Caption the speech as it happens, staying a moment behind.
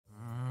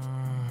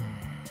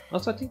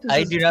Also, I think this I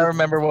is... do not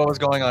remember what was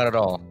going on at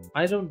all.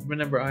 I don't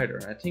remember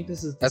either. I think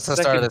this is That's the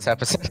start of this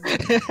episode.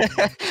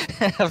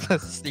 Of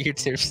this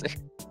YouTube series.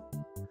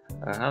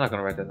 I'm not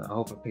gonna write that down. I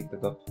hope I picked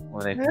it up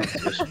when I come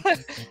to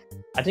it.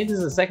 I think this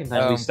is the second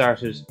time we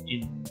started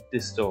in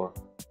this store.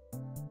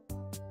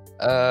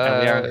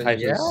 And we are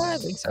Kaito's, yeah, I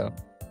think so.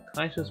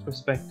 Kaito's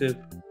perspective.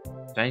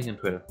 Giant on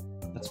Twitter.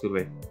 That's a good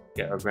way to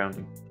get our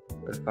grounding.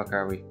 Where the fuck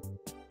are we?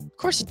 Of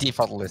course you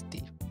default list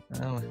D.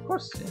 Oh. Of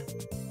course, yeah.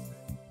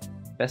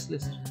 Best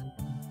list.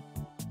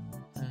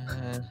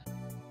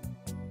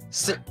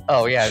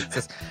 Oh yeah, it's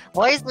just,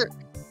 why is there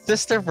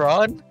Sister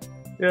Ron?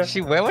 Yeah.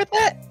 She went with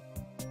that?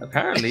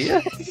 Apparently,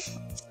 yeah.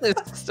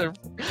 Sister,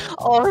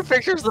 all her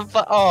pictures of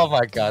oh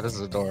my god, this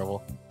is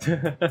adorable.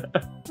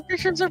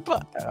 Pictures are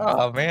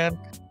oh man.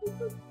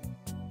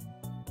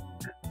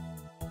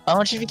 Oh,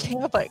 and she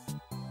became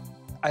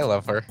I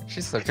love her.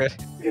 She's so good.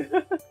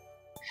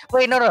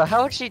 Wait, no.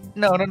 How would she?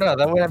 No.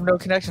 That would have no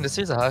connection to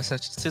Suzuha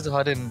since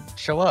Suzuha didn't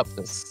show up.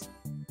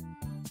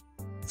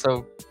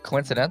 So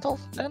coincidental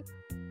then?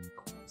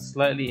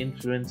 Slightly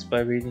influenced by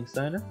reading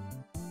Steiner?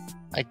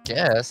 I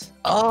guess.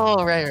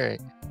 Oh,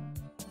 right.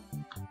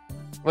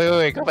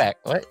 Wait, go back.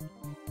 What?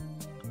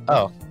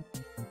 Oh.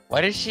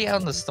 Why is she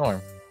out in the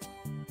storm?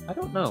 I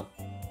don't know.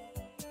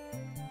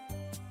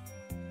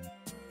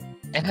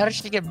 And how did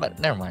she get...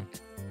 Never mind.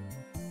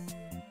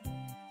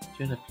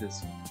 Jenna,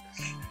 please.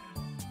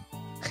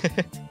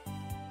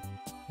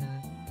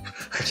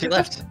 She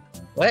left.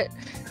 What?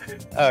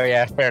 Oh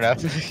yeah, fair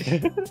enough.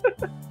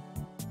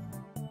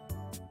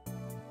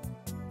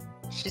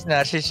 She's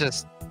not, she's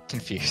just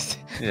confused.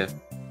 Yeah.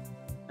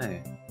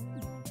 Hey.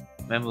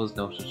 Memo's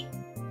noted.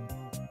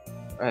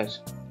 Right.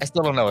 I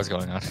still don't know what's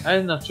going on.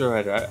 I'm not sure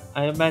either.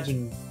 I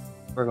imagine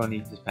we're going to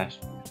eat this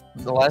passion.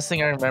 The last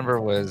thing I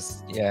remember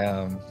was,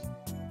 yeah,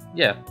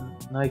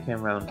 Nai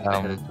came around.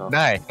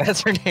 Nai,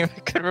 that's her name. I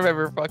couldn't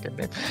remember her fucking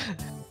name.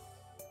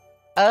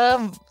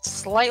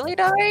 Slightly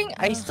dying?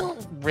 I still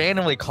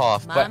randomly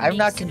cough, but I'm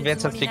not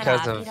convinced it's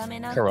because of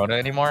Corona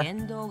anymore.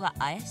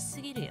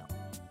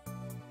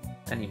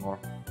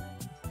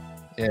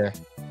 Yeah.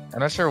 I'm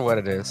not sure what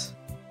it is.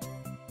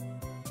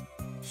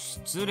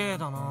 As far as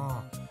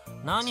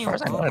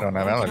I know, I don't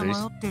have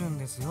allergies.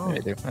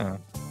 Maybe I do.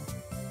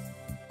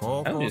 I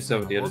only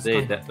discovered the other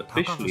day that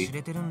officially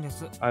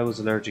I was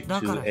allergic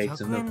to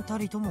eggs and milk. I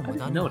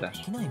didn't know that.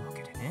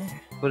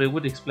 But it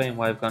would explain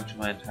why I've gone through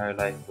my entire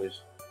life with...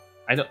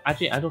 I don't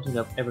think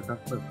I've ever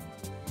drunk milk.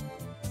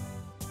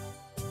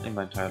 In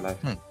my entire life.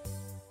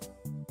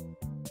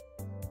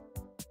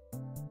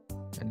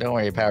 And don't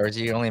worry, Powers,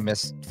 you only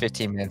missed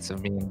 15 minutes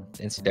of me and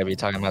NCW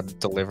talking about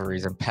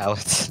deliveries and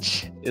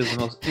pallets. It was the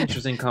most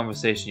interesting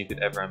conversation you could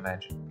ever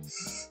imagine.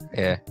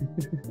 Yeah.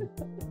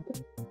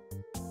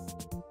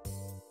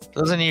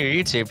 Those of you on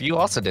YouTube, you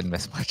also didn't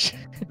miss much.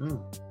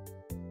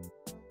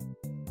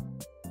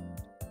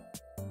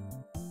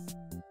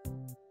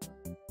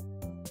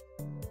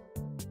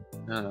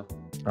 No.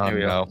 Oh, Here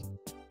we no. go.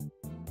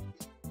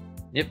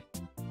 Yep.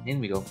 In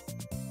we go.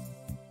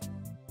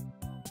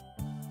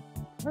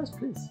 Yes,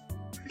 please.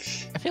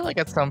 I feel like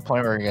at some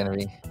point we're gonna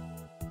be...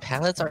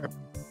 Pallets are...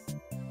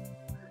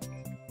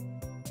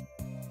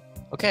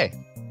 Okay.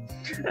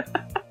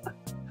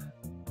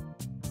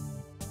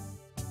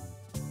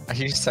 Are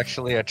you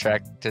sexually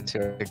attracted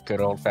to a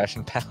good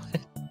old-fashioned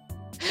pallet?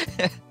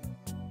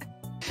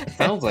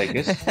 Sounds like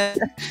it.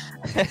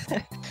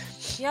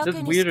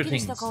 There's weirder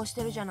things.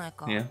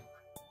 Yeah.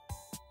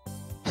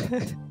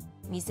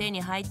 店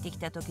に入ってき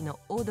た時の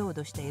おどお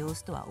どした様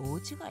子とは大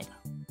違いだ。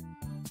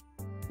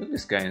 Look at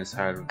this guy in his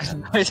hardwood.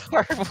 It's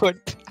hardwood.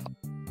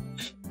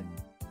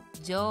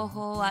 情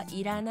報は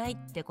いらないっ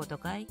てこと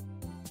かい?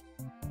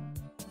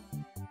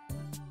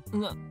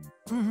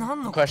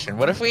 Question,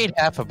 what if we eat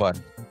half a bun?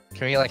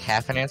 Can we get like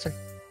half an answer?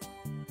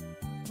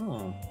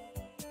 Oh.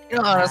 You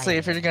know, honestly,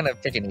 if you're gonna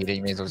pick and eat it,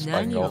 you may as well just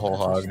fucking go whole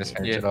hog and just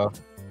finish it off.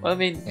 Well, I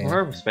mean, from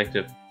her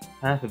perspective,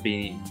 half of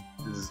being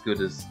eaten is as good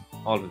as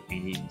all of it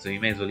being eaten, so you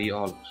may as well eat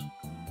all of it.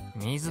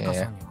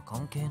 Yeah.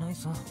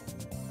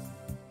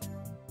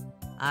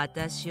 I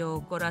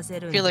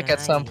feel like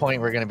at some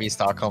point we're gonna be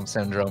Stockholm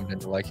syndrome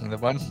into liking the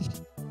bun.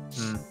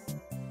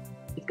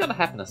 It's gotta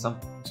happen at some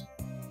point.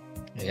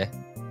 Yeah.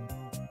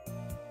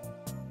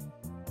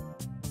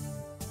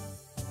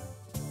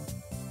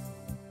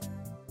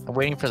 I'm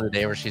waiting for the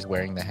day where she's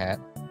wearing the hat.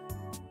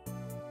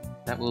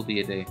 That will be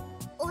a day.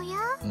 Oh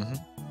yeah?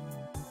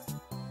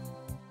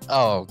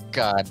 Oh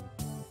god.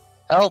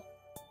 Help!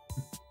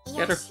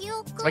 Get her.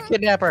 It's my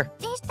kidnapper!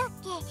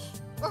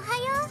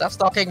 Stop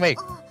stalking me!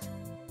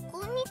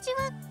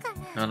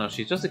 No,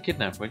 she's just a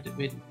kidnapper. Wait,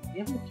 you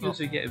haven't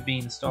accused her of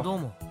being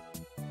stalked.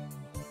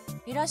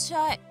 いらっし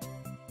ゃい。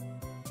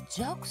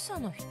JAXA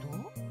の人?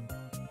 はい、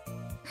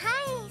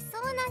そ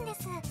うなんで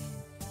す。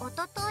一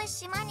昨日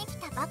島に来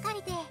たばか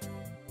りで。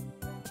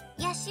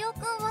ヤシオく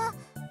んは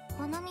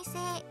この店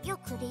よ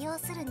く利用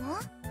するの?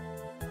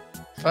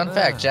 Fun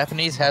fact,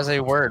 Japanese has a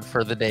word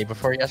for the day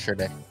before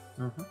yesterday.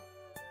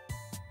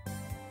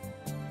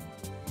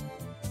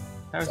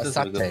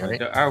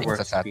 There are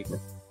worse people.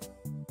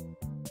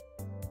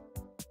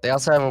 They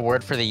also have a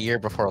word for the year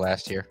before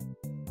last year.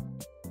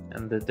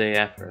 And the day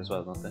after as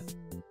well, don't they?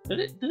 Did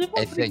it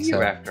I for the think year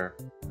so. after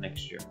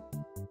next year?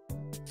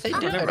 They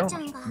did. I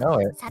don't know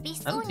it. I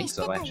don't think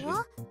so, actually.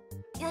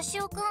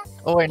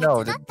 Oh wait,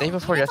 no. The day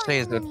before yesterday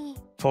is the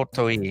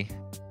Totoi.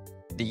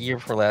 The year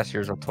before last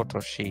year is a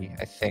Totoshi,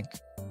 I think.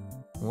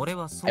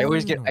 I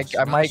always get.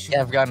 I might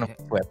have gotten them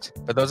flipped,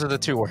 but those are the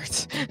two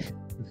words.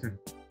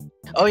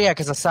 Oh yeah,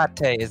 because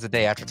Asate is the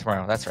day after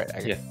tomorrow. That's right.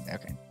 Yeah.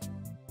 Okay.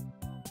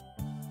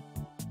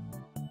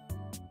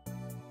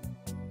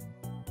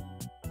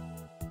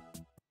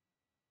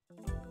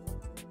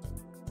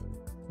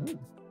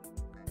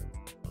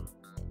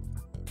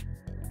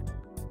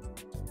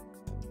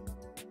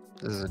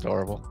 This is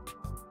adorable.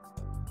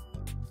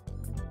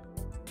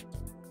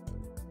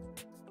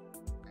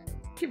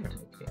 Give her to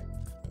the kid.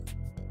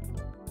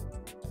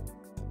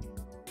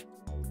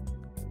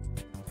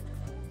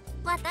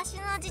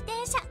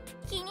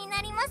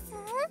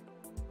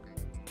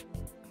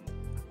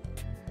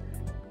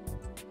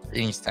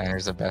 Eating Steiner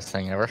is the best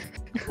thing ever.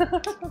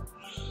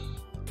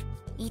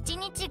 1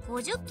日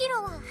50キ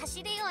ロは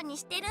走るように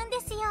してるんで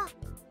すよ。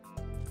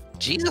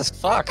 Jesus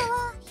fuck! 100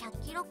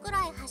キロくら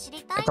い走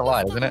りたいん That's a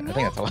lot, です isn't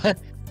け it? ど I think ね。 that's a lot.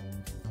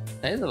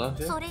 That is a lot,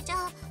 yeah. それじゃ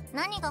あ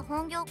何が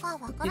本業かわ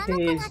からなく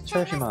 50K な is っち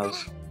ゃい 30 ま miles.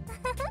 すか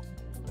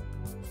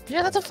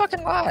Yeah, that's a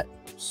fucking lot.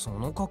 そ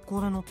の格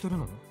好で乗ってる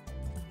の？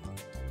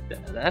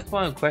 That's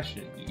why I'm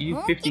questioning. ら。 You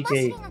本気走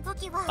 50K りの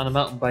時は on a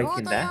mountain ロ bike ー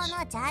in ド用 that?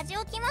 のジャージ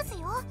を着ますよ。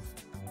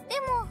で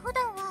も普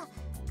段は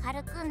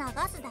軽く流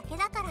すだけ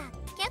だから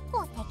結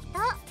構適当。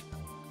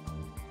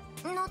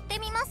乗って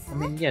みます？ I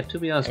mean, yeah, to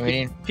be honest, I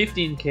mean-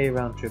 15K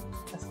round trip.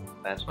 That's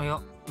not bad. いや、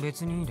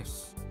別にいいで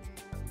す。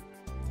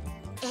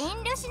遠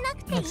慮しな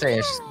くていい I'm の saying,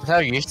 に。 she's how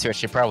used to it,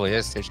 she probably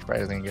is too. She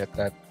probably doesn't get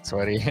that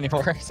sweaty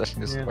anymore, so she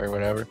can just Yeah. wear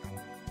whatever.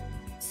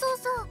 そう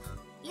そう、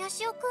ヤ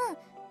シオくん、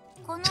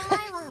この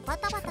前はバ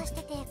タバタし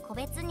てて個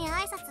別に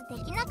挨拶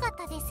できなかっ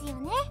たですよ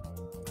ね。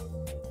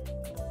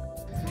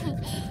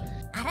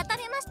改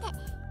めまして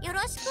よろ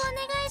しくお願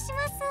いし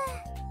ます。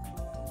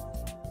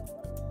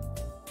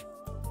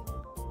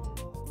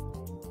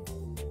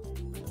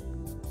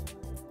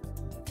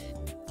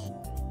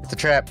 It's a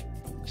trap.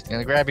 She's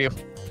gonna grab you.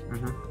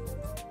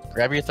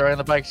 Grab you, throw you on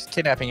the bike. She's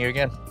kidnapping you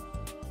again.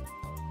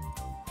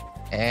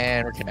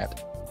 And we're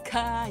kidnapped.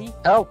 かい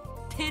Oh!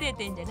 照れ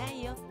てんじゃな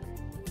いよ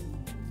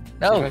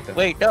No!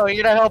 Wait, no,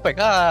 you're not helping!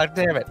 Ah,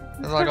 damn it!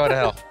 I'm not going to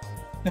hell.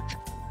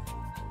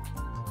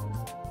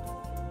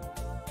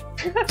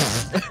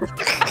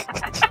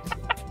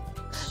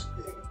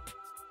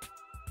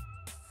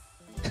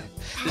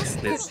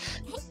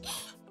 This.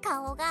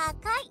 顔が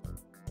赤い。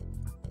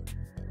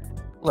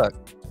 Look,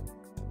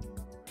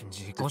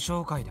 自己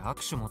紹介で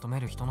握手求め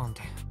る人なん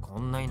てこ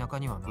んな田舎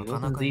にはな He か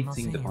な wasn't かいま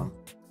せ leading ん the よ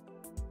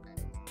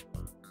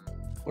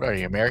bomb.。what are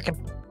you, American?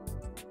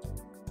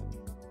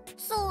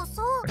 そう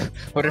そう。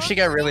 What if she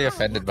got really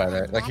offended by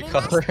that? Like, you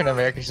call her an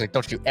American, she's like,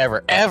 don't you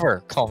ever,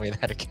 ever call me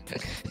that again.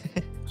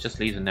 Just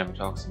leaves and never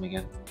talks to him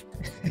again.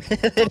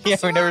 Yeah,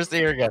 we never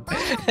see her again.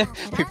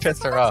 We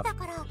pissed her off.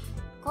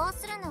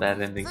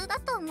 Bad ending.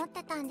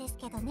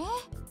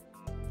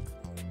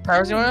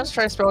 Powers, you want to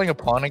try spelling a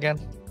pawn again?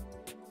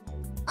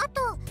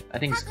 I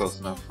think it's close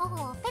enough.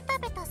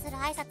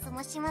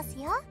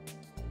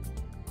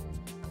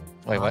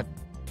 Wait, what?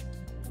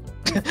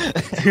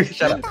 Shut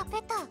Shut up.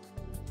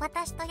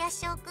 私とヤ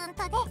シオくん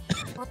とで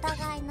お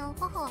互いの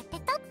頬をペ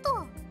タッ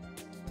と。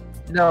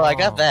 No, I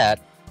got that,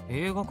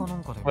 映画かな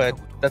んかで見 but たこ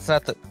と。 that's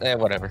not the.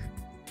 Whatever.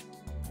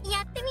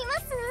 やってみま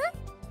す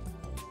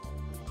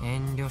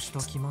遠慮し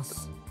ときま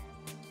す。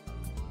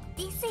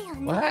ですよ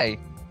ね。 Why?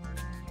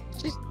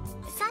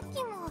 さっ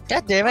きも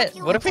God damn it!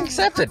 What if we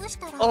accepted? ハグし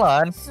たら Hold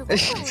on. すごく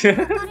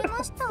驚かれ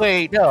ました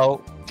Wait,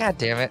 no. God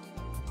damn it.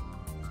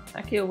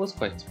 Akiho was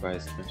quite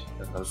surprised when she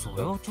got out そ of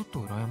れ the はちょっと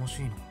羨まし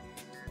いな。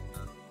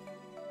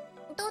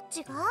どっ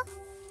ちが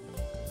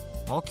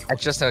アキ I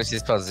just noticed you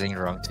spelled zing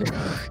wrong too.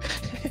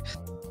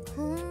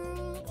 ふーん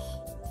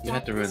You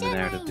had to ruin the 逆じゃな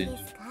い narrative, ん didn't で you?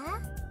 すか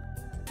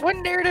What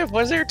narrative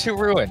was there to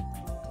ruin?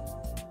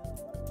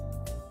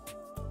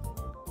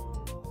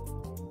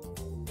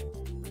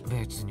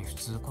 別に普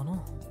通かな。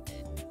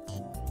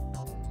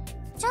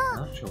じゃ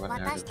I'm あ not sure what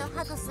私 narrative と it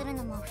ハグ was. する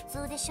のも普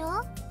通でしょ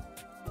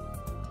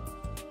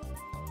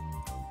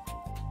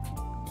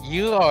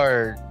You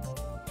are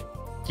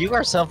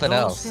something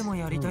どうして else. も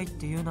やりたいっ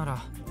て言うなら、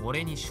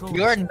俺に勝負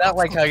You are not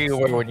like how you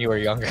were when you were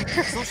younger.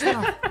 そした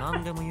ら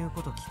何でも言う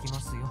こと聞きま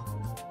すよ。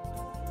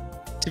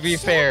 To be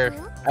fair,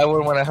 I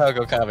wouldn't want to hug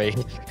Okabe.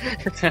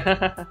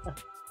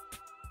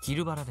 キ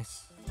ルバラで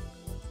す。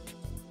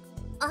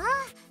ああ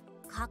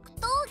格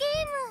闘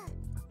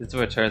ゲ This is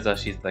where it turns out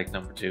she's like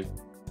number 2. ーム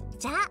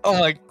じゃあ Oh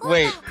my,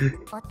 wait,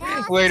 お手合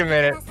わせ wait a して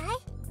minute. ください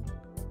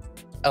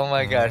Oh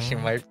my gosh, she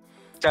might.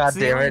 God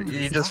damn it,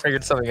 you just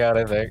figured something out,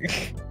 I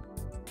think.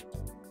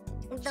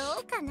 ど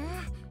うかな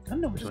I don't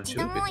know which one 一 she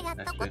度 would も pick, やっ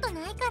たこ actually. と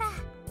ないか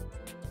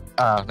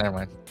ら Oh, never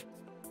mind.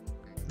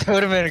 That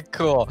would have been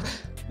cool.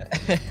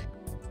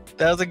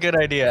 That was a good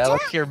idea. I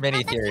like your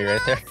mini theory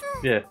right there.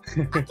 Yeah.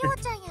 アキホ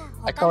ちゃんや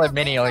I call it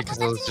mini only because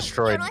it was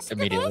destroyed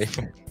immediately.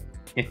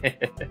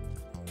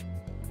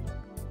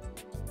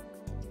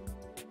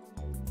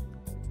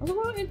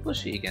 What age was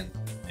she again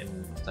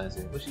in Steins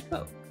Gate? Was she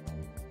 12?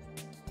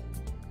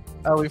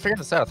 Oh, we figured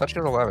this out. I thought she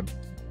was 11.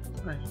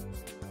 Right.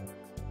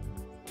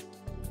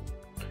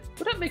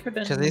 Would that make her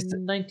then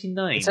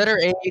 99? It said her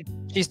age.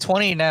 She's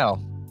 20 now.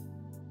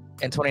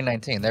 In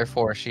 2019.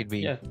 Therefore, she'd be...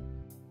 Yeah.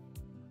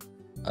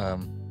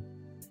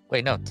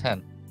 Wait, no,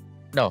 10.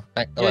 No,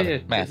 11. Yeah,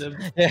 Math.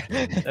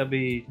 That'd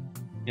be...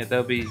 Yeah,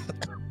 that'd be...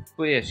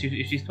 Well, yeah, if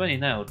she's 20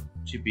 now,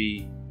 she'd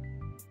be...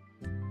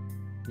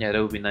 Yeah,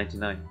 that would be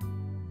 99.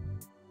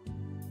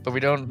 But we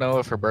don't know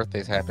if her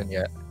birthday's happened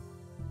yet.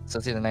 So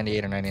it's either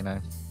 98 or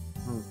 99.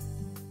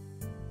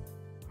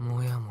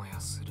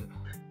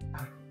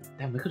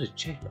 Damn, we could have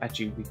checked.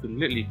 Actually, we could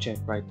literally check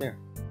right there.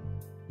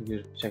 We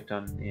could have checked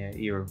on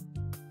Eero.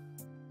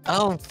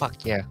 Oh,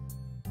 fuck yeah.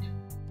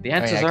 The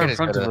answers are in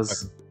front of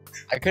us.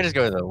 I could just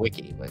go to the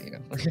wiki, but you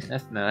know.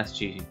 That's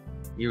cheating.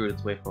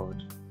 Eero's way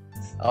forward.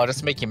 Oh, just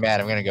to make you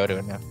mad, I'm gonna go to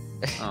it now.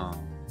 Oh.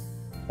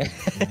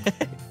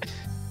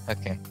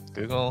 Okay,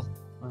 Google.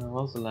 What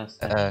was the last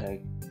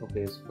hashtag?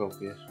 Okay, it's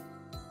appropriate.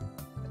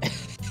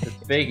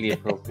 It's vaguely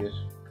appropriate.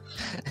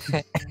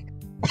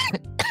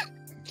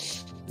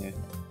 Yeah.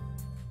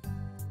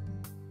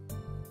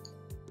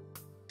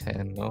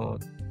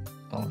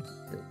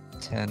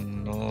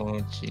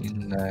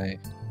 Tanegashima.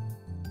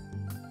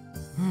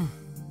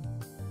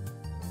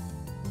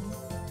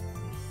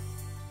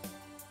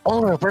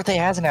 Oh, her birthday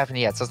hasn't happened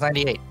yet, so it's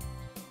 98.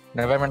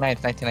 November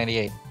 9th,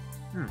 1998.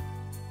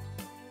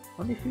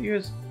 Only a few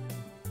years.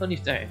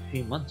 Only a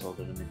few months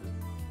older than me.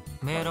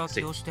 No,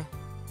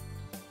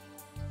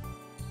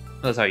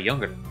 sorry,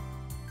 younger than me.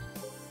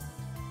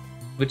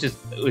 Which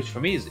for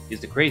me is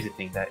the crazy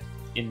thing, that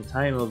in the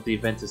time of the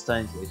events of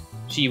Steins Gate,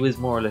 she was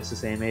more or less the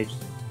same age.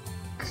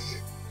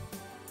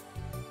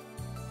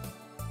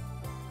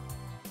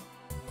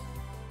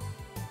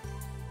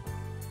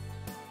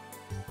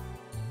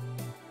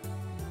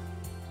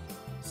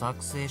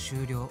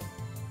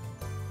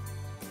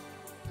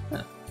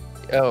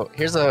 Oh,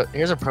 here's a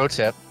pro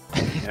tip.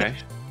 Okay.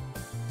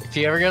 If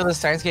you ever go to the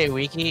Steins Gate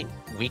wiki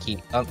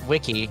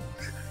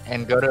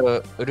and go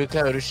to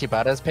Uruka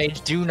Urushibata's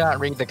page, do not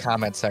read the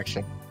comment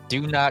section.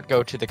 Do not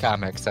go to the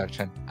comment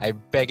section. I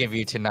beg of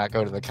you to not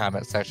go to the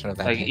comment section of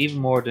that page. Even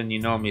more than you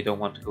normally don't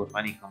want to go to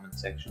any comment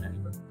section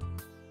anyway.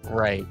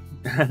 Right.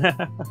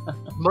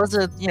 most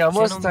of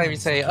the time you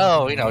say,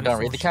 oh, don't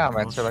read the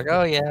comments. You're like,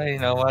 oh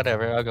yeah,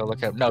 whatever, I'll go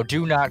look up. No,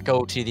 do not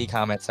go to the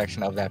comment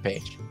section of that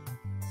page.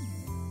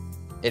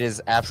 It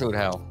is absolute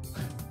hell.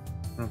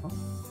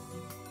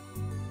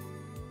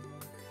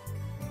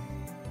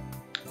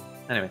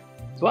 Anyway,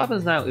 so what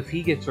happens now if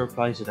he gets a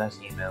reply to that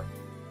email,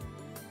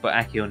 but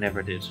Akiho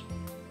never did?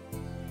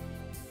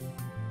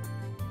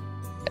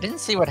 I didn't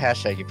see what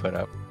hashtag you put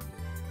up.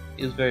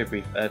 It was very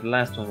brief. The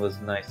last one was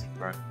nice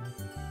burn.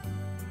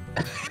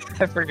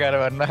 I forgot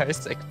about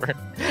nice burn.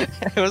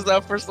 It was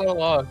up for so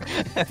long.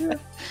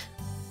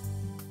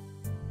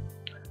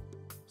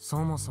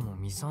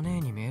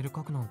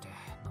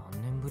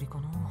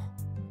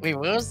 Wait,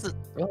 what was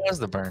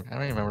the burn? I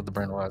don't even remember what the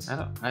burn was.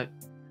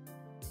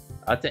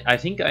 I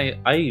think I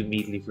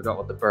immediately forgot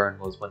what the burn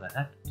was when that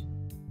happened.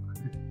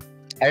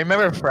 I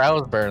remember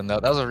Frau's burn though.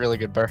 That was a really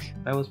good burn.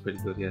 That was pretty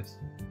good, yes.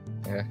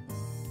 Yeah.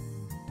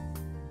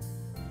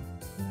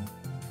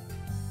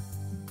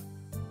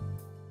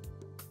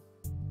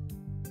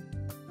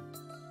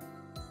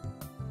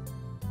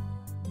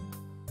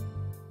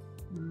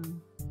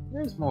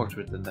 There's more to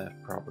it than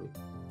that, probably.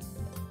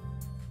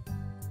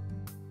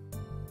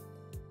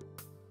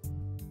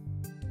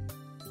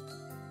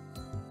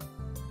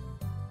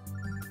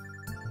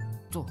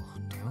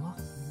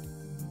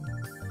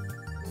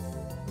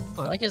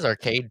 I like his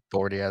arcade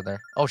board he had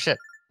there. Oh shit.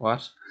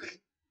 What?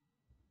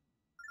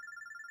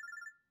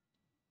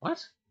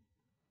 What?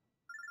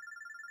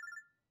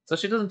 So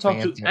she doesn't talk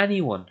to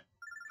anyone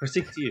for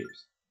 6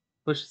 years.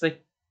 But she's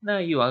like, nah,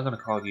 I'm gonna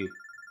call you.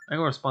 I'm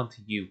gonna respond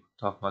to you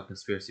talking about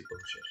conspiracy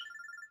bullshit.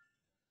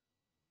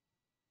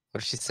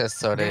 What if she says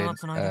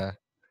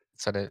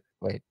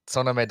wait,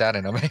 Sonome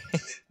Dare no me.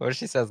 What if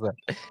she says that?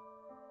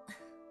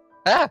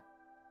 Ah!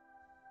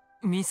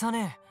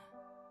 Misane.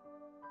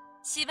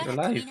 You're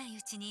alive.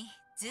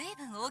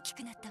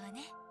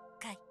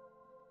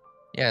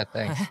 Yeah,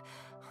 thanks.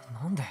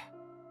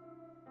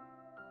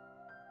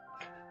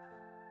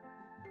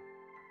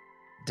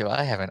 Do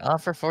I have an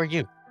offer for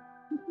you?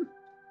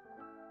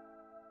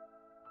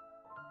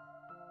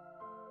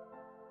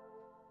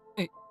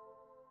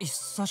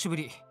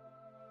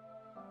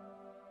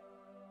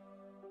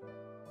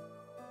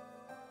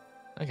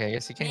 Okay, I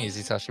guess you can use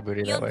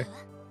Isashiburi that way.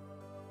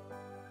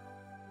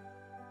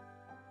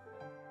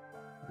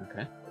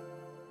 Okay.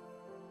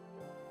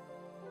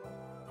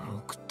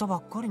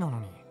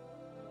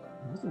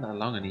 Wasn't that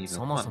long an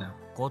email? Now?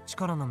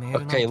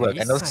 Okay, look,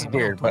 I know this is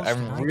weird, but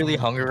I'm really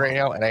hungry right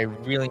now, and I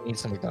really need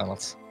some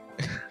McDonald's.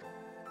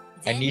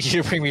 I need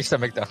you to bring me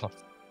some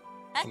McDonald's.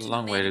 It's a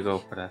long way to go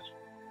for that.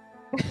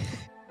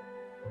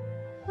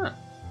 Huh.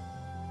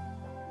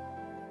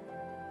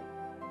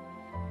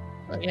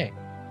 Oh, yay.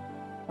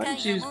 Why didn't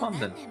she respond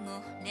then?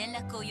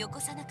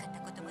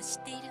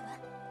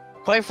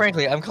 Quite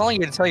frankly, I'm calling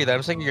you to tell you that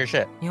I'm sick of your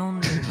shit.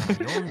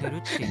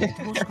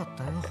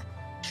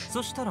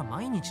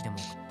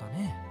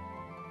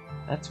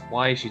 That's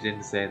why she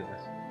didn't say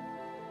that.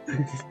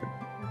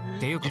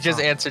 You just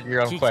answered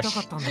your own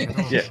question.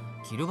 Yeah.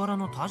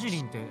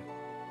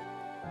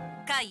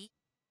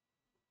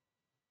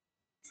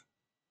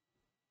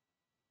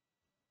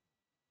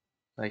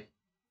 Like,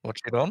 what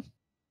you doing?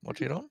 What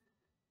you doing?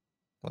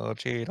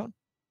 What you doing?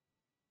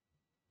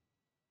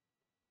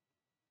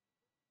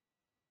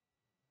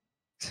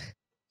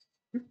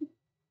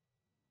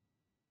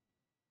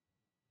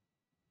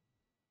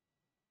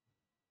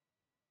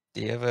 Do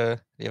you have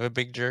a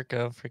big jerk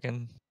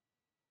freaking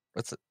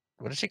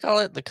what does she call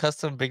it? The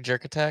custom big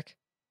jerk attack?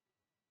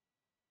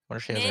 What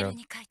if she has her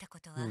own?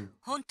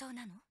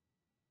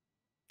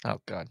 Oh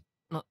god.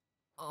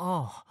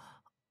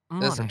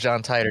 This is some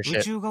John Titor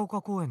shit.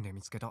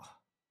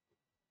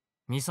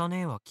 ミサ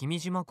姉は君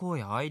島公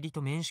や愛理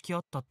と面識あ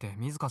ったって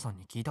水香さん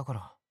に聞いたか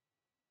ら。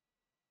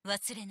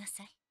忘れな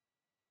さい。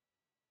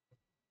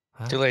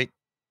Too late.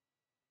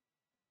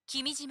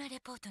 君島レ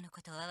ポートの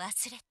ことは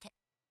忘れて。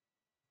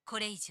こ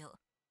れ以上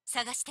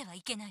探しては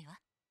いけないわ。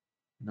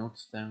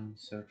Notes down,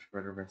 search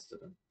for the rest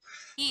of them.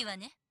 いいわ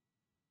ね。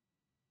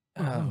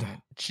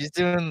She's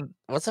doing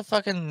what's the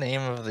fucking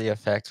name of the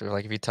effect? Or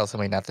like if you tell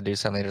somebody not to do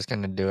something, they're just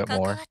gonna do it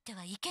more.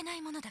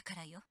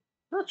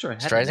 Not sure.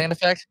 Streisand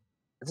effect?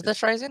 Is it the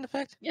Streisand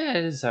effect? Yeah,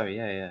 it is. Sorry,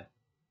 yeah.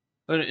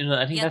 But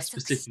I think that's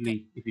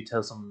specifically if you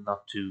tell someone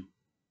not to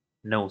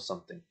know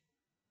something.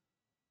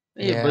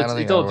 Yeah, but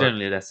it's all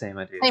generally that same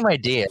idea. Same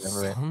idea.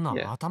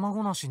 Yeah.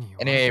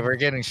 Anyway, we're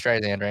getting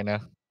Streisand right now.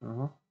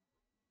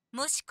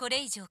 もしこ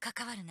れ以上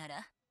関わるな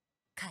ら、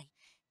カイ、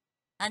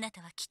あな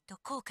たはきっと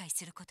後悔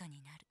すること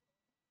になる。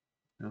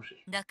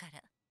だか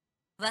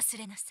ら忘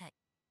れなさい。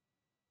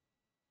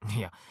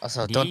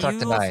Also, don't talk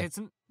to Nai.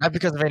 Not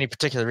because of any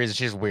particular reason.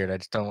 She's weird. I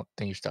just don't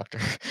think you should talk to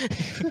her.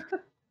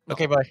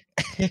 Okay, bye.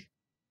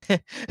 This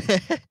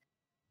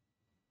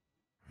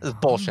is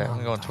bullshit.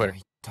 I'm going on Twitter.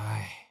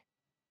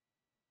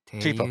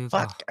 People,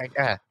 fuck.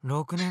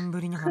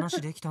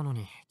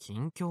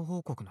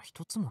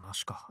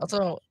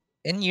 Also,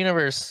 in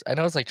universe, I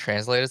know it's like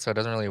translated, so it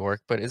doesn't really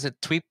work. But is it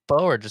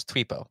Tweepo or just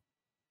Tweepo?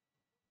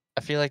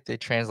 I feel like they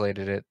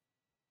translated it.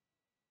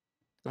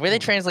 The way they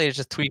translate it is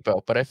just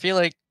Tweepo, but I feel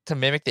like to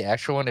mimic the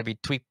actual one, it'd be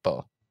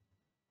Tweepo.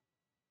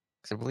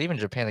 Because I believe in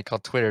Japan they call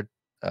Twitter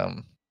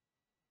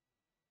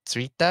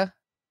Tsuita,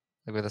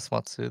 like with a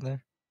small tsu in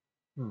there.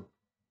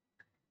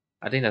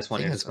 I think that's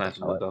one you're just going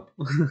to look up.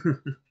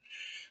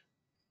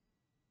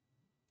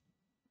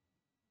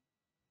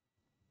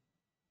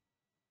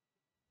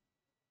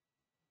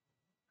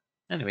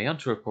 Anyway, on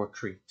to report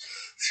 3.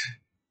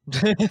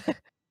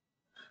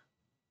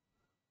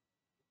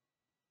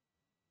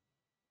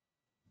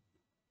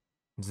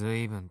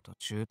 随分と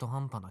中途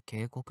半端な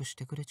警告し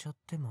てくれちゃっ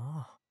て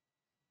まあ。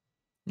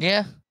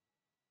Yeah.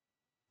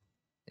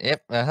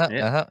 Yep.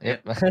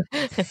 Yep.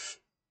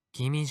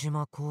 君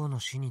島公の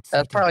死について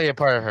That's probably a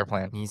part of her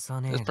plan. ミ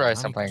サ姉 There's が probably 何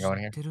some か plan 知 going っ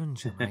here. てるん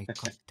じゃないか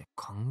って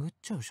勘ぐっ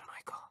ちゃうじゃな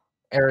いか。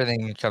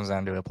Everything comes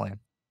down to a plan.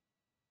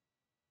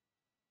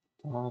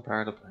 All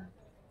part of the plan.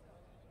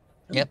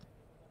 Yep.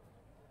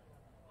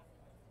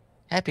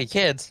 Happy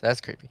kids? That's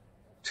creepy.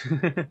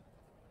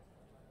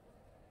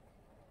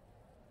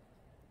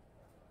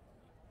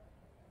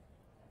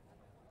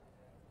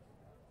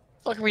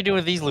 What are we doing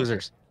with these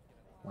losers?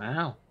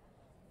 Wow.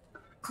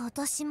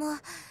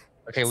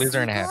 Okay, loser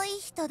and a half.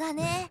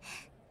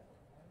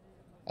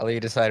 I'll let you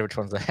decide which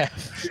one's a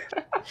half.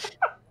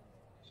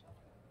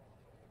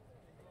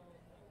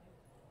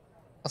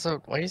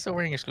 Also, why are you still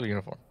wearing your school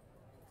uniform?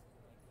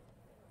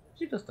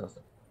 She just does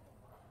it.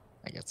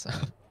 I guess so.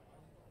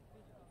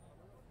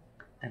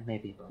 And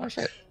maybe bugs. Oh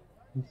shit.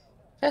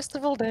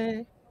 Festival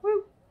day.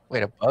 Woo.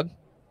 Wait, a bug?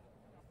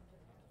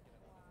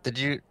 Did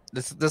you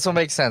this will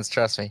make sense,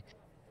 trust me.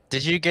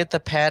 Did you get the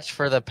patch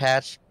for the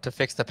patch to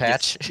fix the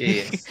patch?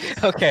 Yes.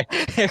 Okay.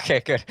 Okay,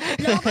 good.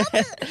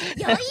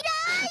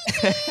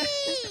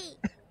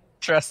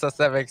 Trust us,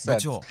 that makes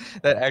sense.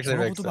 That actually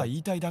makes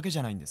sense.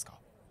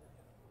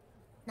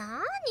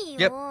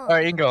 Yep.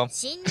 Alright, you can go.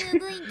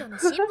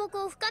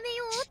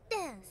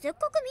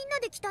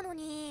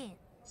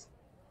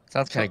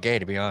 Sounds kind of gay,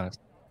 to be honest.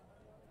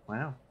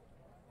 Wow.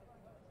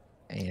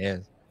 It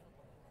is.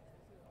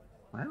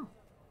 Wow.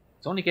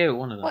 It's only gay with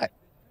one of them. What?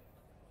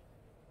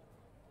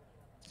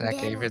 It's not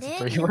gay if it's a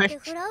three-way.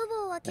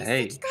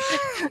 Hey.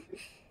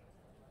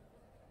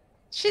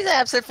 She's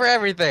absent for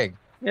everything.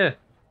 Yeah.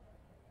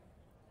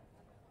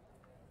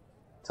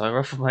 So I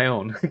ruffle my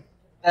own.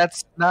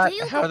 That's not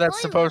how that's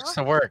supposed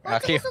to work,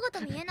 Akiho.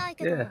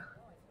 Yeah.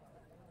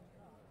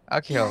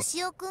 Akiho.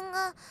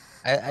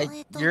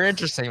 You're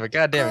interesting, but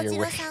goddamn, you're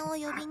weird.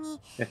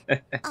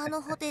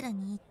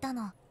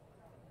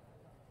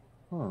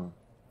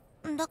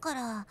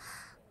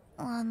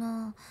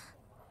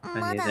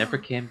 And he never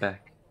came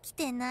back.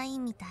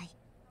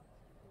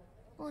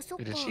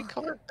 Did she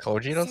call her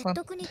Kojiro-san?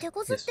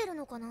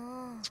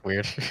 It's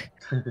weird.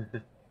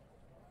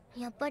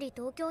 やっぱり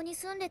東京に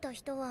住んでた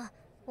人は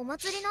お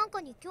祭りなん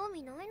かに興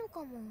味ないの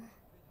かも。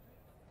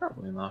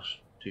 Probably not,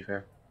 to be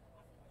fair.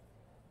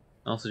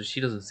 Also, she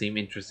doesn't seem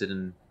interested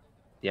in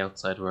the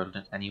outside world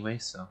anyway,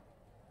 so...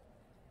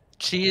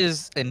 She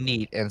is a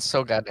neat and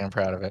so goddamn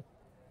proud of it.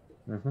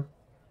 Mm-hmm.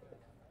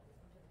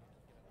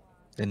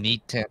 The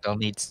neat tandle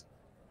needs.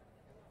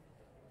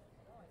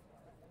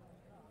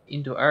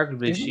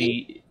 Arguably,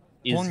 she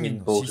is in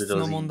both of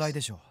those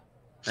things.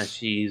 And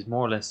she's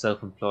more or less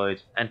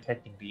self-employed and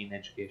technically in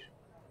education.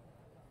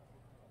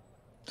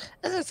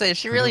 As I say, is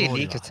she really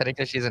neat because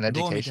technically she's in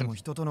education?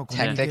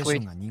 Technically?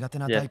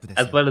 Yeah,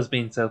 as well as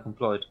being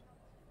self-employed.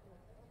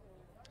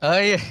 Oh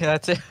yeah,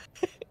 that's it.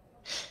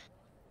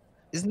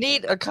 Is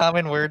neat a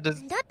common word?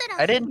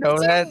 I didn't know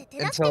that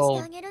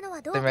until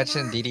they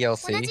mentioned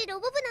DDLC.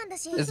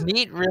 Is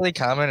neat really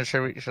common, or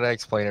should I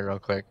explain it real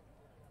quick?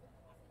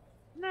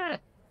 Nah,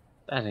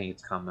 I think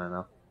it's common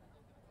enough.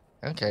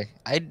 Okay,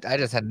 I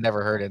just had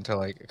never heard it until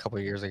like a couple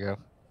of years ago.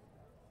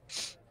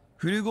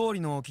 古氷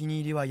のお気に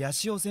入りはヤ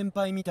シオ先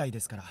輩みたいで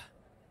すから、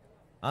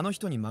あの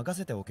人に任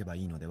せておけば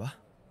いいのでは?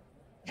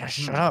 Yeah,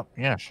 shut up.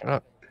 Yeah, shut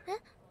up.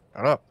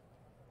 Shut up.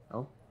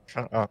 Oh.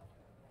 Shut up.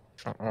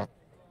 Shut up.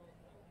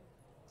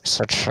 I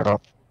said shut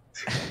up.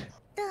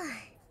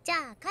 じゃ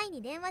あ、カイ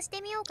に電話して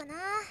みようかな。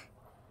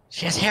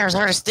 She has hair as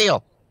hard as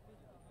steel.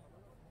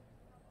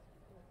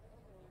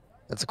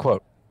 That's a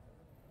quote.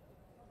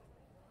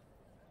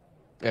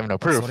 We have no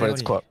proof, but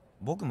it's a quote.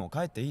 僕も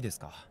帰っていいです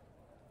か?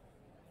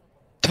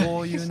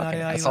 こういう慣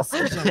れ合いは好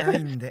きじゃな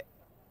いんで。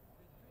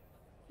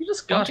 You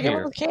just got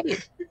here.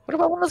 What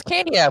about one of those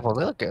candy apples?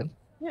 They look good.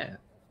 Yeah.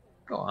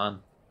 Go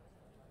on.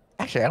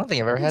 Actually, I don't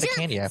think I've ever had a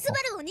candy apple.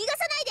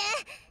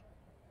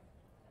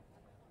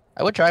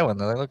 I would try one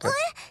though. They look good.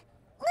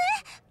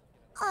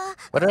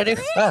 What did I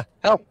do? Ah,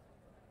 help!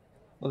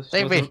 Well,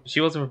 Save me. She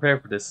wasn't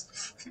prepared for this.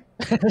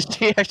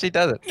 She actually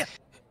does it.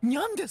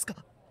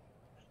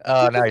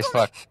 Oh, now he's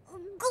fucked.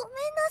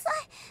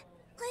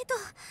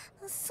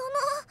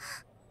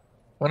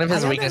 One of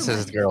his weaknesses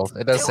is girls.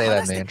 It does say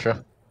that in the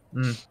intro.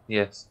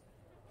 Yes.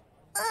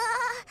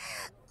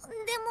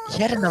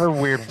 He had another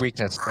weird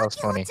weakness. That was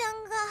funny.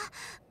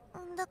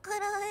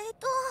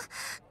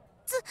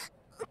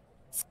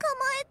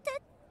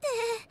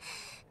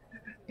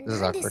 This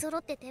is awkward.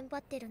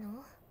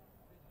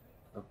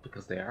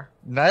 Because they are.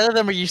 Neither of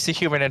them are used to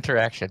human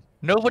interaction.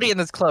 Nobody in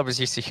this club is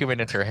used to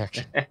human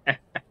interaction.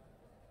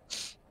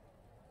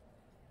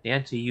 The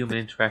anti-human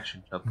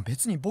interaction club.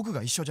 別に僕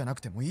が一緒じゃな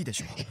くてもいいで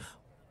しょう。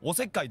お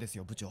せっかいです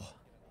よ、部長。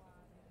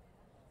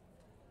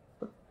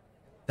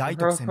大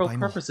徳先輩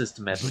も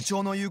部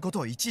長の言うこ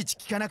とをいちいち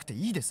聞かなくて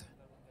いいです。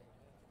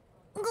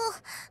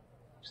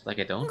Just like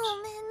I don't.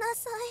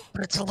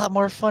 But it's a lot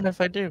more fun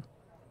if I do.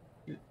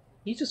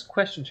 He just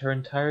questioned her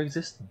entire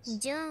existence.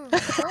 じゃあ、後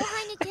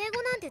輩に敬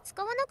語なんて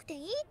使わなくて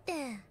いいっ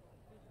て。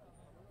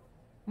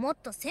もっ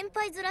と先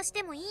輩面し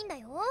てもいいんだ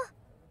よ。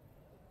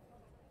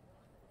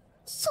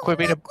Quit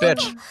being a bitch. 言わ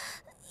れ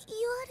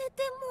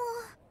て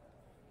も。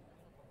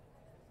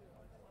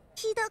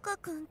日高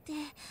くんって、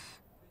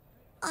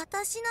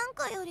私なん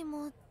かより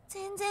も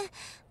全然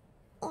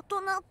大人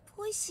っ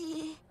ぽい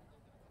し。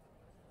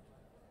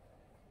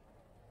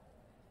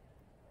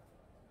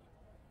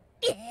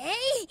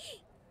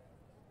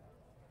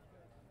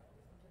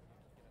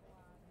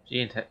She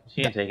ain't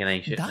taking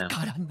any shit now. だ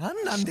から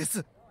何なんで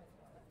す。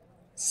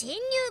新入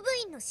部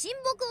員の親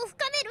睦を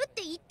深めるっ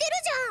て言ってる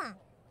じゃん。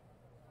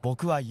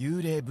僕は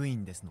幽霊部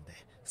員ですので、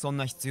そん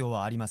な必要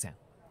はありません。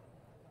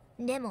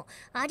でも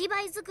アリ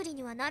バイ作り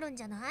にはなるん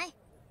じゃない？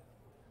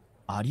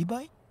アリ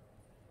バイ？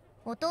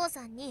お父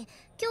さんに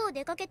今日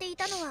出かけてい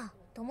たのは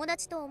友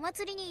達とお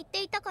祭りに行っ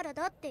ていたから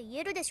だって言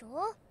えるでし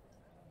ょ？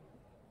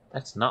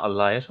 That's not a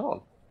lie at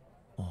all.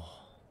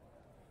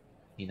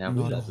 He now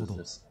なる realizes ほ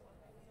ど。 this.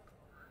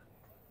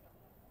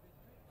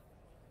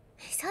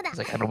 そうだ。 It's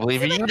like, I don't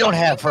believe you. You don't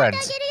have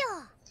friends.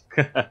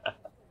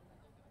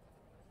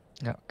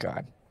 Oh,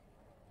 God.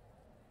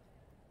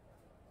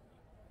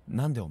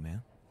 なんでおめ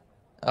ん？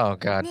 Oh,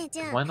 God. ねえ、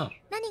じゃあ Why not?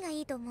 何が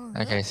いいと思う？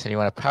 Okay, so you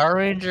want a Power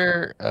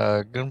Ranger,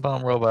 a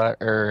Goonbomb Robot,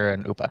 or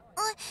an Oopa?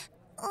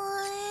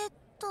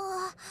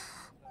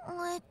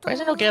 Why is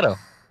there no Ghetto? I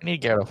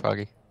need Ghetto,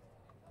 Froggy. こ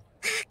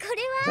Is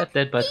れは that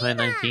dead by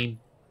 2019?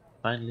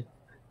 Finally.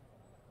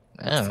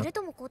 I don't そ know. れ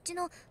ともこっち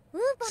のウー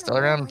パ Still の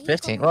方が around いいか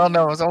 15. も。 Well,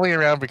 no, it was only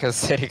around because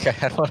Seika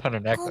had one on her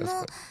こ necklace.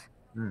 の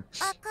But...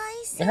 赤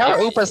い And how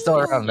are Oopas still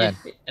around then?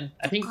 And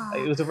I think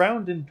it was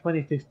around in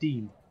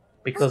 2015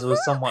 because it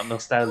was somewhat これっ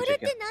nostalgic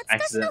て and 懐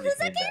かしのふ accidentally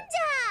ざけ came んじゃ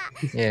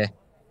back. ん。 Yeah.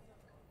 こ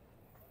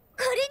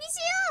れにし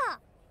よ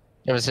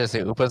う。 It was just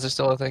the Oopas are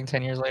still a thing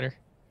 10 years later?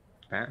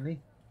 Apparently.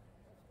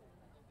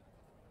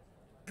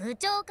 部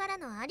長から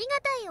のありが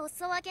たいお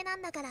裾分けな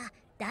んだから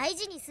大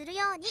事にする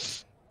ように。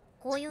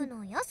こういう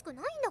の安く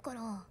ないんだか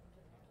ら。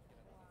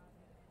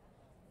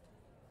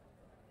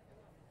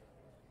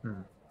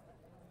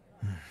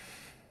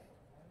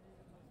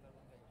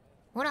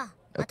ほら、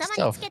 But 頭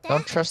に still, つけて。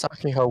 don't trust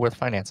Akiho with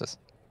finances.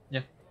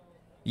 Yeah.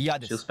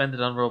 She'll spend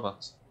it on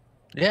robots.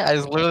 Yeah, I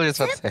was literally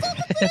just about to say.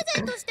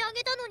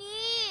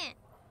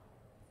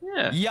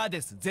 Yeah. 嫌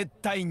です、絶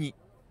対に。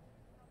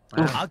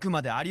あく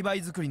までアリバ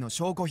イ作りの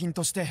証拠品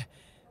として、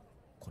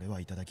これは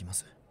いただきま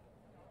す。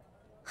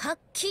はっ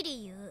き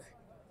り言う。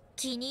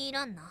気に入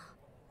らんな。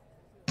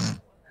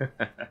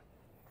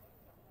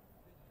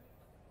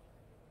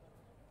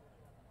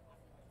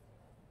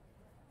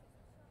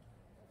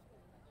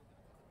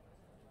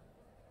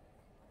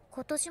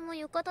今年も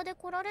浴衣で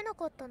来られな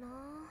かったな。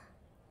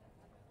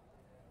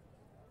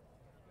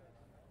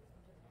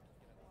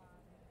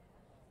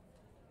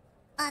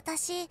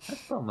私、That's the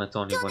problem. It's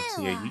only once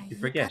a year. You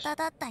forget. And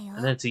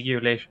then it's a year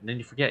later, and then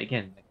you forget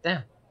again. Like,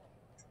 damn.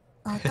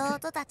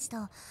 弟たちと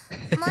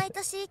毎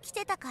年来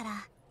てたか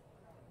ら。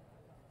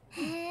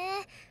へ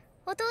え、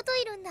弟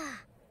いるんだ。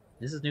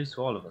This is news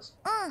to all of us.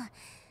 うん、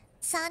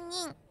3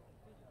人。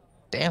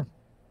Damn.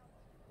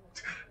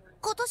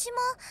 今年も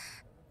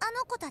あ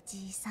の子たち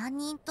3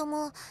人と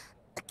も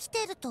来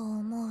てると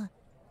思う。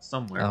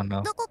Somewhere. Oh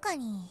no. どこか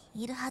に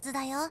いるはず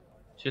だよ。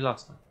She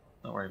lost them.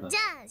 Don't worry about it. じゃ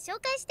あ紹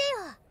介してよ。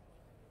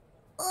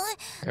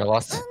They're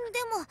lost. で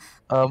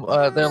も、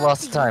they're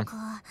lost time.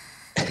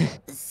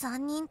 3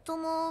人と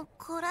も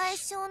こらえ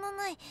性の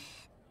ない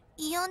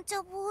やんち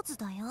ゃ坊主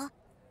だよ。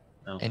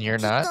No. And you're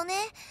not? きっと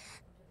ね。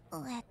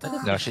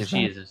No, she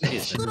is.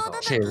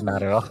 She is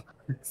not at all.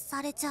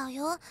 されちゃう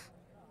よ。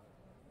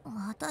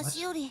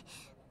私より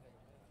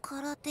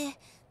空手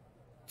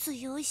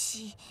強い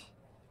し。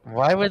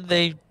Why would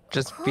they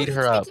just beat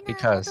her up?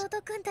 Because. Just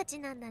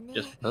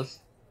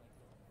because?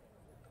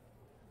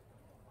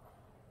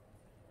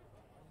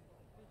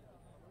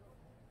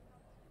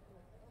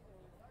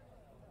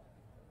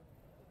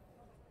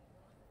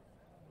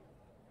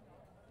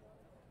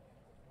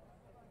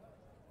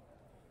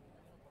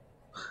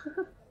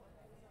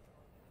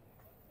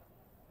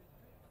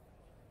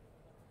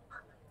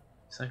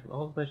 Cycle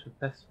all the way to the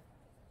best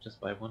just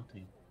by one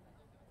thing.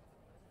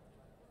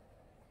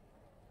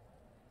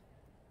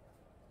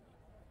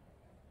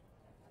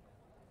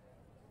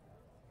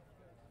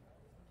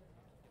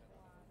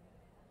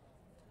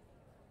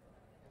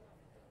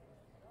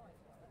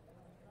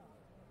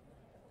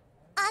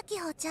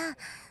 Akiho-chan,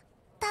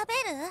 食べ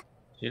る?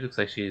 She looks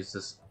like she's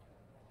just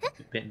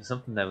bitten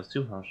something that was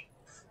too hot.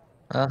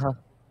 Uh-huh.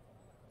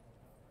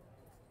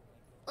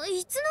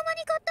 いつの間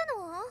に買った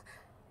の?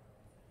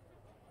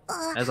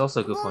 That's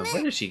also a good point.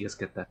 Where did she just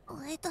get that?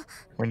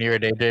 When you were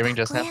daydreaming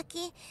just now?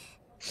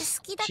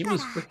 She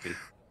moves quickly.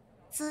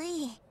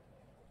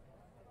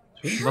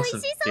 She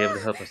mustn't be able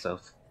to help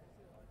herself.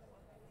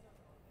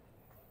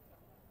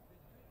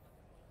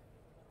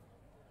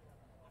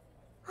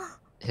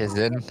 His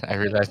in, I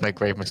realized my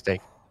grave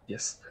mistake.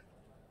 Yes.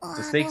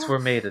 Mistakes were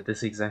made at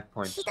this exact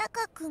point.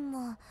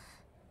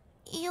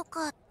 よ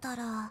かった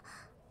ら。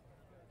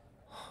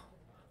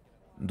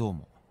どう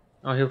も。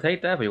Oh, he'll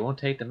take that, but he won't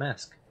take the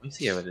mask. We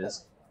see how it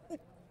is.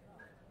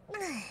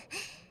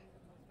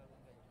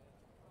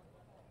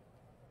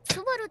 ス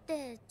バルっ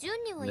て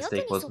順にはやつ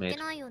に沿って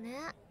ないよね。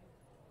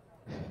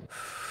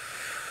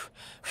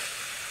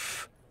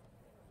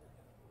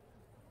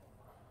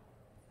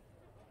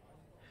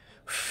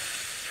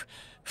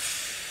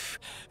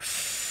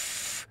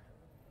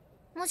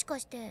もしか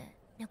して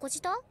猫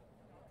舌？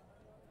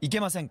いけ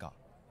ませんか?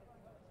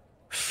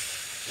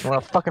 You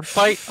wanna fucking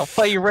fight? I'll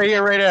fight you right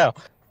here, right now.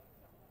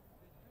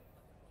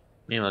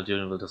 Meanwhile,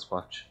 Junior will just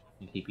watch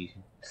and keep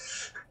eating.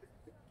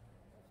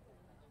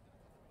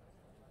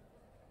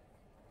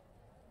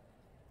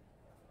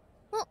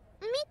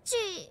 ミッ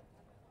チ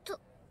と、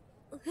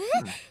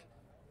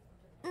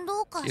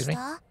どうかし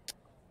た？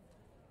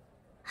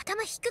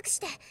頭低くし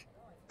て。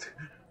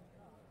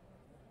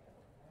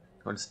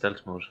Go in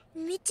stealth mode.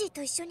 ミッチー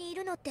と一緒にい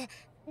るのって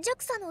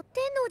JAXAの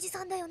天のおじ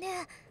さんだよ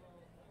ね。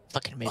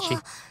Fucking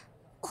Michi.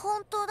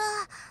 本当だ。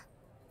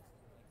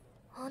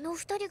あの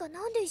二人が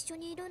なんで一緒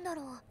にいるんだ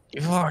ろう。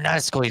You are not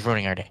at school, he's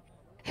ruining our day.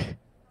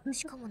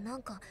 しかもな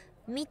んか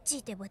ミッチー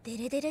ってばデ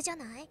レデレじゃ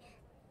ない？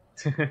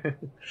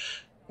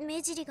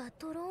目尻が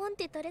トローンっ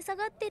て垂れ下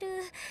がってる。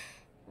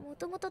も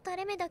ともと垂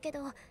れ目だけ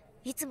ど、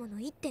いつもの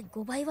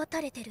 1.5 倍は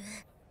垂れてる。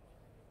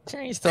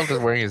He's still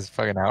just wearing his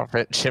fucking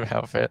outfit, gym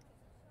outfit.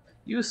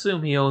 You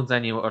assume he owns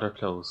any other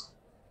clothes.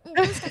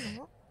 どうした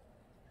の？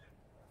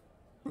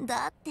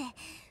だって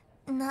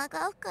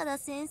長岡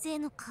先生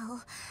の顔、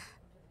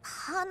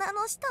鼻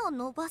の下を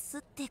伸ばす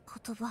って言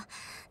葉。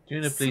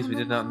Juna, please, we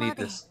did not need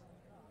this.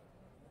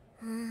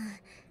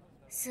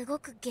 すご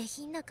く下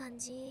品な感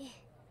じ。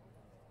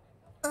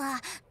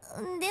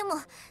でも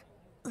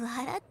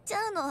笑っち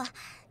ゃうのは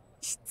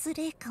失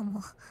礼か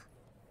も。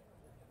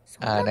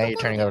Now you're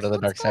turning over to the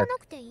dark side.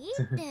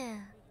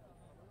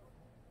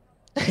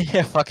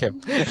 Yeah, fuck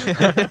him.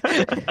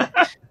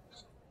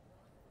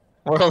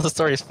 Moral of the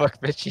story is fuck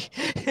Michi.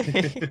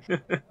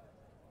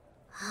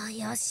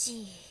 怪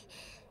しい。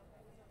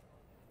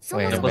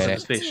 Wait a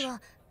minute.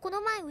 こ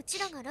の前うち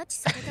らが拉致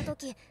された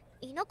時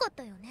いなかっ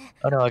たよね。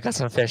 Oh no, I got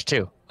some fish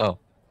too. Oh.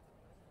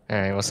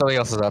 Alright, well something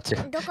else is out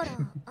too. だから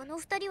あの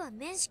二人は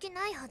面識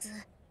ないはず。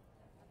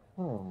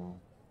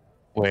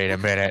Wait a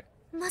minute.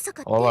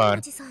 Hold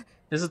on.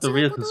 This is the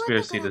real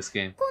conspiracy of this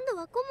game.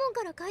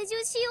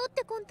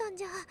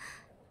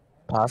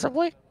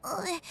 Possibly?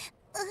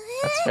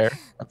 That's fair.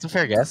 That's a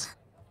fair guess.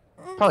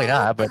 Probably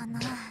not, but...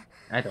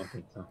 I don't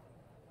think so.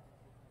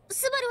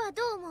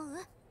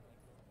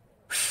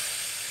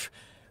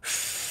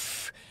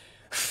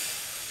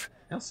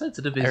 How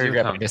sensitive is I your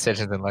regret my tongue?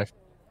 decisions in life.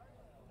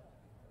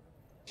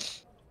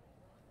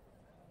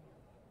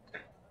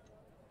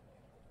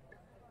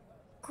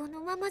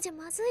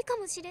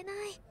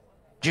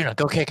 Juno,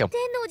 go kick him.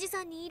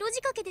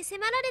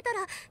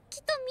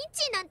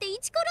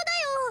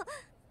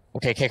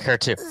 Okay, kick her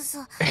too.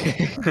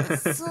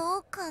 そ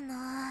うか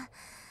な。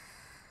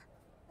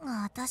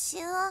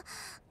私は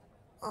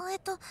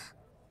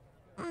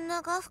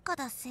長深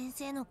田先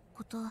生の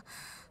こと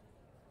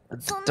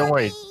Don't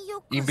worry.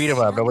 You beat him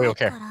up. Nobody will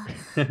care.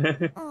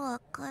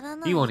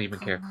 He won't even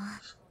care.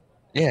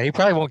 Yeah, he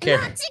probably won't care.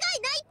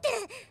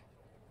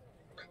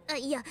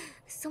 いや、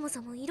そも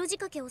そも色仕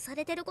掛けをさ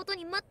れてること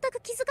に全く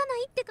気づかな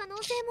いって可能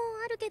性も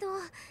あるけど。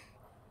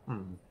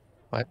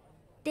What?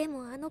 で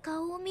もあの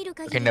顔を見る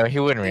限り、 Okay, no, he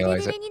wouldn't デレ realize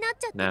デレ it. になっ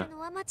ちゃってるの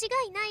は間違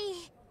いな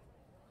い。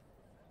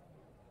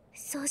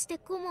そして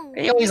顧問を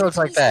He always looks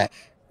like that.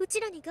 うち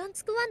らにガン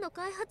ツクワンの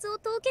開発を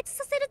凍結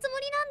させるつも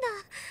りなんだ。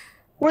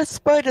What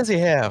spine does he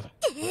have?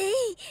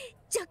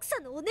 ジャクサ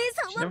のお姉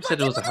さん She は never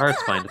said it was a hard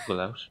spine to pull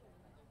out.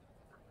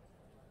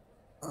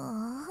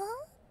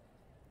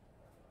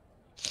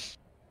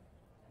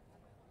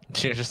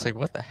 She was just like,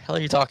 what the hell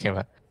are you talking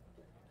about?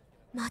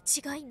 間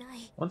違いな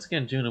い。 Once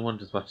again, Juno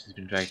wonders what she's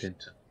been dragged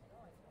into.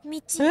 道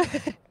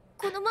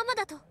このまま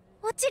だと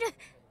落ちる。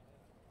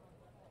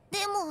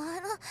でも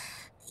や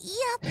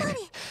っぱり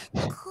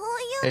こ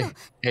ういうの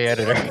Hey,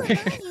 editor. 良くない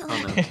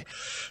よ。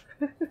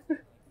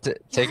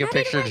 Take a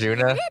picture of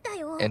Juna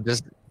and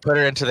just put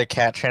her into the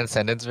cat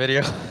transcendence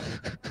video.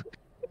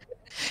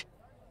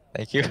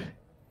 Thank you.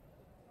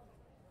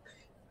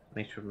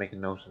 Make sure to make a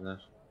note of that.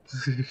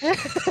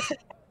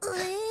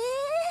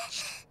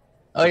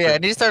 Oh yeah, I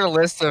need to start a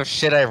list of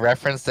shit I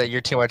referenced that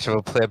you're too much of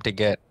a pleb to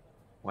get.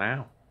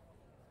 Wow.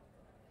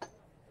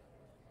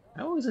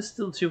 How is it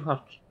still too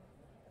hot?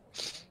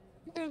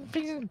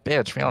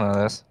 Bitch, we all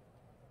know this.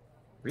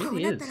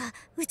 Really is.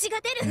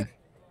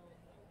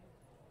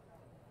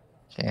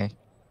 Okay.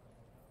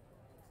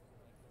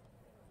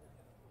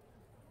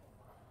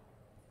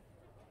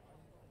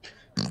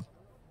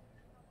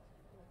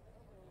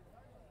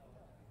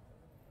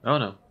 Oh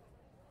no.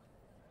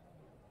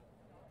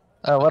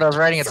 Oh, what I was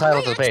writing a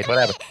title to the page. What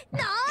happened?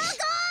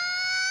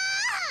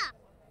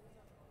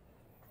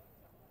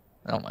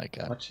 Oh my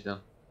god. What's she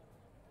done?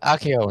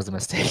 Akiho was a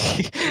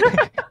mistake.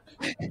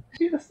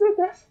 She just said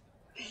that.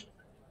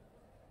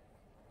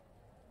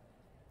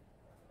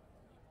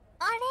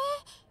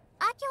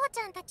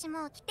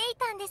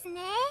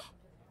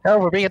 Oh,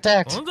 we're being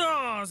attacked.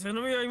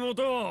 Senomiya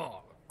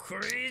妹。ク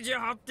レイジー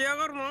張ってや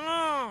がる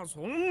な。そ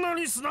んな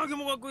に砂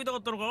肝が食いたか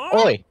ったのか。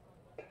 Oi.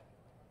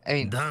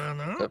 I mean, だが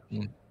な。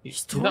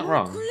 He's not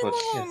wrong, but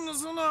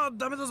そんな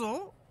ダメだ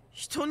ぞ。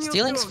人によっ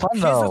て Stealing's は fun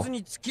警 though. 察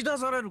に突き出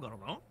されるから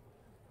な。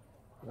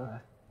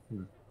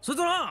 yes. それ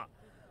とな、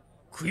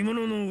食い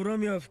物の恨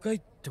みは深いっ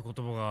て言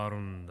葉がある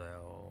んだ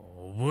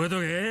よ。覚え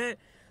とけ。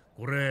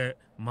これ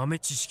豆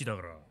知識だ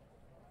から。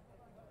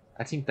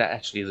 I think that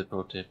actually is a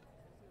pro tip.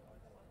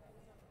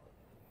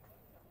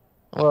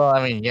 Well,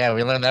 I mean, yeah,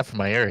 we learned that from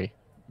Mayuri.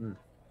 Mm.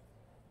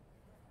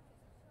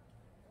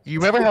 You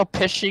remember how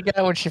pissed she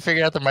got when she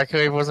figured out the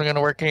microwave wasn't going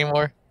to work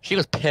anymore? She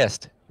was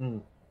pissed.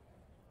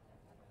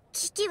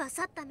 危機は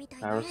去ったみた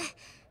いね。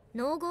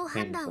農業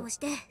判断をし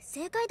て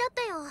正解だっ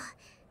たよ。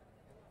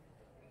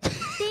っ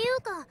てい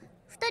うか、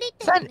二人っ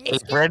て面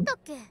識あったっ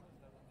け？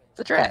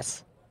 The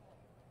dress.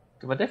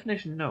 By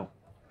definition, no.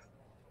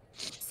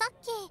 さっ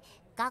き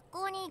学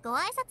校にご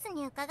挨拶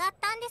に伺っ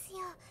たんですよ。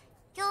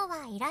今日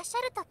はいらっしゃ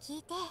ると聞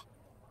いて。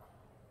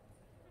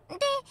で、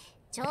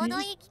ちょうど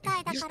いい機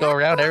会だ You just か go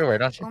ら around everywhere,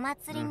 don't you? お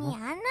祭りに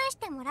案内し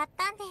てもらっ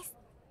たんです。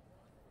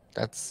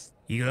That's...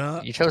 い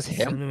や、 You chose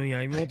him?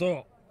 Senomiya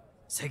妹。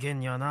世間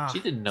にはな、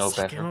 She didn't know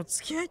酒 better. の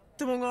付き合いっ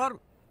てもんがある。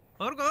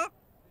あるか？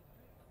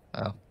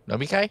 Oh,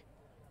 Nomikai?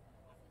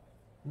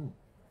 Hmm.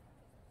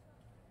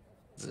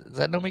 Is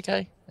that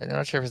Nomikai? I'm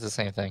not sure if it's the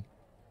same thing.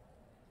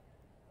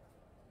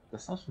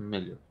 That sounds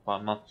familiar, but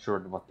I'm not sure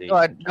what they...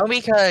 No,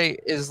 Nomikai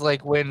is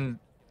like when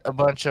a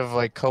bunch of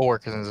like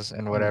coworkers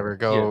and whatever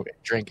go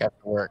drink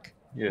after work.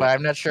 Yeah. But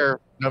I'm not sure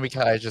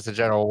Nomikai is just a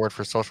general word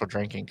for social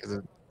drinking because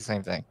it's the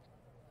same thing.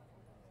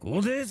 五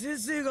代先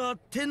生が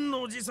天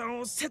のおじさん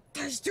を接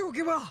待してお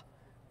けば、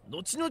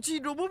後々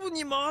ロボ部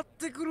に回っ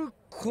てくる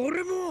こ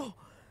れも。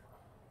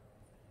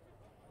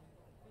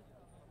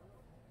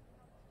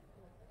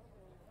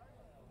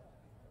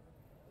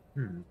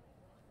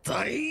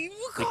だいぶ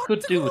変わって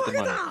くるわけ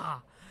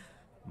だ。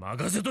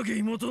任せとけ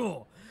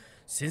妹。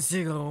先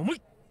生が思い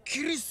っ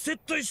きり接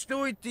待して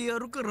おいてや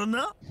るから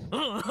な。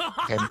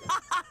Okay.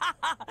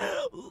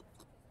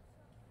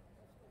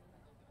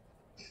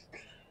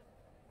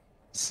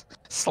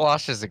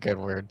 Slosh is a good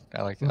word.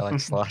 I like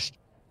slosh.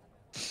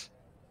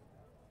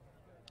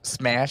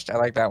 Smashed. I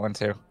like that one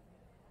too.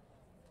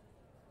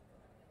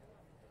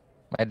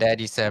 My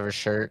dad used to have a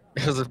shirt.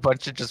 It was a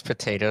bunch of just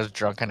potatoes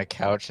drunk on a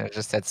couch, and it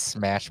just said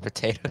 "smashed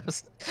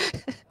potatoes."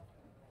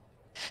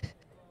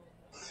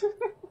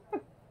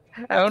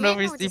 I don't know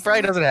if he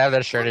probably doesn't have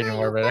that shirt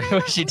anymore, but I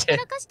wish he did.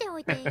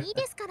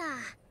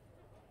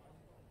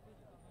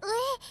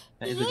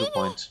 That is a good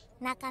point.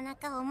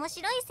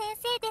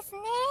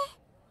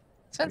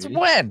 Since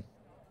when?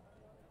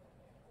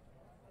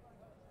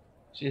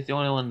 She's the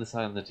only one on this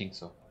island that thinks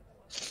so.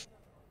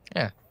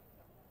 Yeah.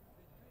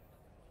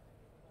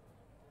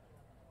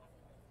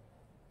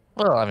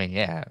 Well, I mean,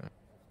 yeah.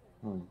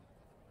 Wait,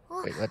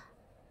 what?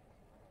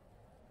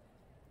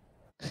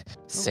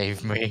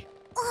 Save me.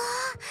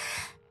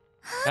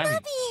 Cammy.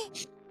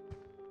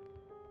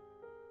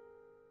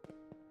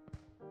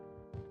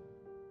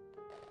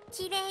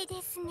 綺麗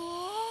ですね。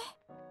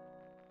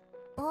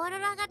オーロ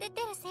ラが出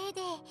てるせい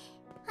で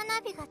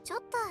花火がちょっ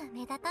と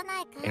目立た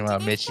ない感じです。Meanwhile,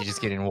 Mitchie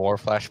just getting war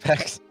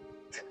flashbacks.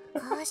 こ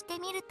うして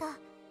見ると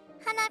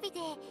花火で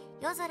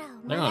夜空を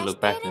I'm 燃 gonna やし look て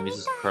back いる and み we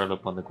た just curl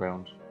up on the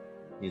ground.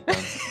 He's done.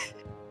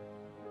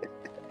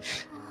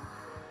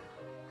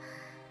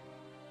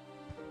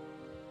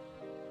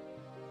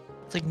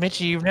 It's like,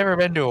 Mitchie, you've never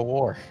been to a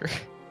war.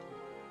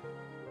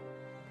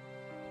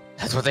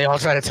 That's what they all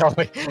try to tell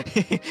me.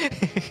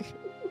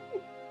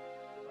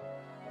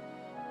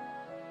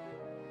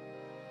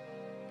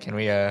 Can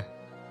we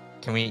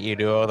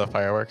Iruo the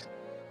fireworks?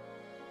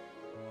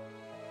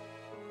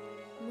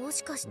 も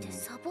しかして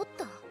サボっ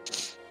た？もう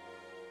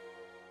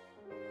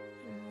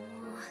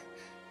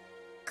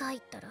帰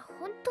ったら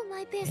ほんと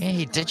マイペース。 Hey,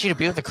 he did you to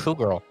be with a cool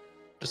girl.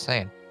 Just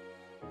saying.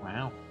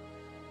 Wow.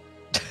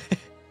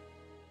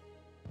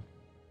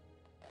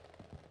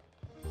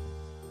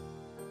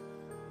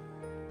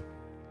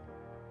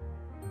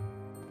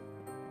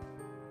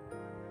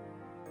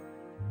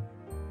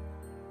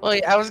 Well,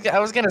 I was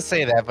gonna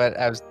say that, but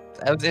I was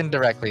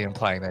indirectly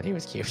implying that he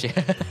was cute.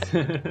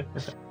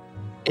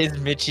 Is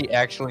Mitchie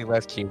actually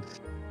less cute?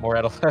 More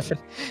at 11.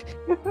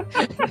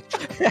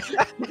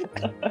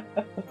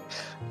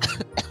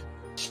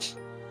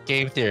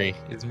 Game theory: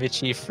 is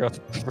Mitchie from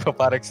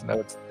Robotics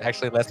Notes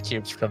actually less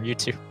cute from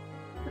YouTube?